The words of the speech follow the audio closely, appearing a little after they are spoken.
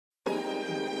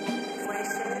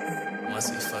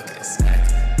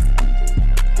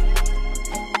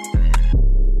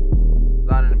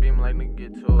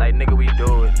like nigga we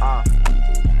do it.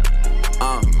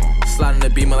 Sliding the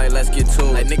beamer like let's get to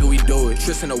it. Like nigga we do it.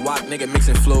 Tristan the walk, nigga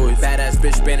mixing fluids. Badass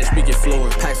bitch Spanish speaking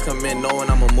fluent. Packs come in knowing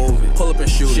I'ma move it. Pull up and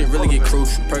shoot it. Shit really get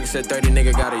crucial. Percocet 30,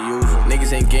 nigga gotta use it.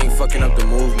 Niggas ain't gang fucking up the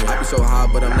movement. I be so high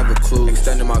but I'm never clueless.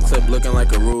 Extending my clip looking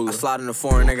like a ruler. I slide in the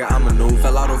foreign, nigga I maneuver.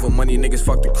 Fell out over money, niggas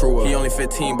fuck the crew up. He only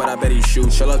 15 but I bet he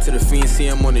shoot. Show up to the fiend, see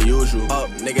him on the usual. Up,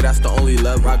 nigga that's the only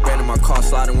level. Rock band in my car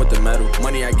sliding with the metal.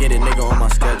 Money I get it, nigga on my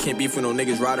schedule. Can't beef with no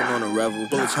niggas riding on a revel.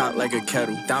 Bullets hot like a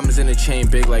kettle. Diamonds in the chain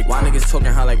big like why niggas talking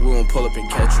high like we won't pull up and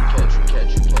catch you.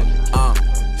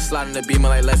 Sliding the beamer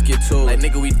like let's get to it. Like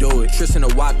nigga we do it. Tristan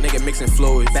the walk, nigga mixing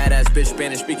fluids. Badass bitch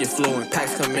Spanish speaking fluent.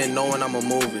 Packs come in knowing I'ma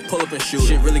move it. Pull up and shoot.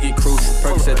 Shit really get crucial.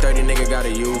 Percocet 30, nigga gotta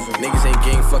use it. Niggas ain't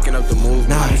gang fucking up the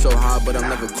movement. I be so high but I'm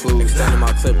never clueless. Extending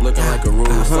my clip looking like a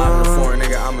ruler. Sliding the foreign,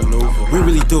 nigga I maneuver. We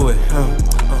really do it.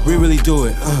 We really do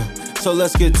it. So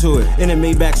let's get to it. In a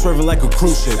Maybach swerving like a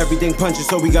cruise ship. Everything punches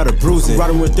so we gotta bruise it.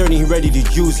 Riding with 30, he ready to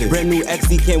use it. Brand new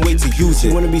XD, can't wait to use it.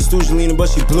 She wanna be Stoogelina, but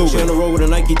she blew it. She on the road with a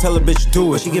Nike, tell a bitch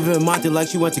do it. She give it a Monty like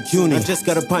she went to CUNY. I just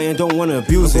got a pint and don't wanna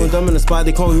abuse it. I'm dumb in the spot,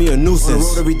 they calling me a nuisance. On the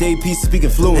road every day, piece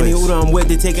speaking fluent. Any Uda I'm with,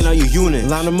 they taking out your unit.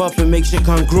 Line them up and make shit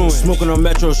congruent. Smoking on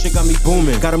Metro, shit got me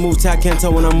booming. Gotta move tack, can't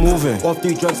tell when I'm moving. Off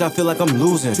 3 drugs, I feel like I'm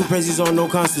losing. 2 crazies on no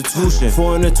constitution.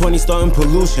 4 in the 20 starting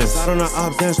pollution. Slide on the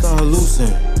op, then start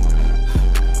hallucin'.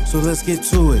 So let's get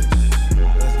to it.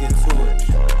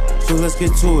 So let's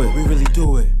get to it. We really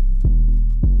do it.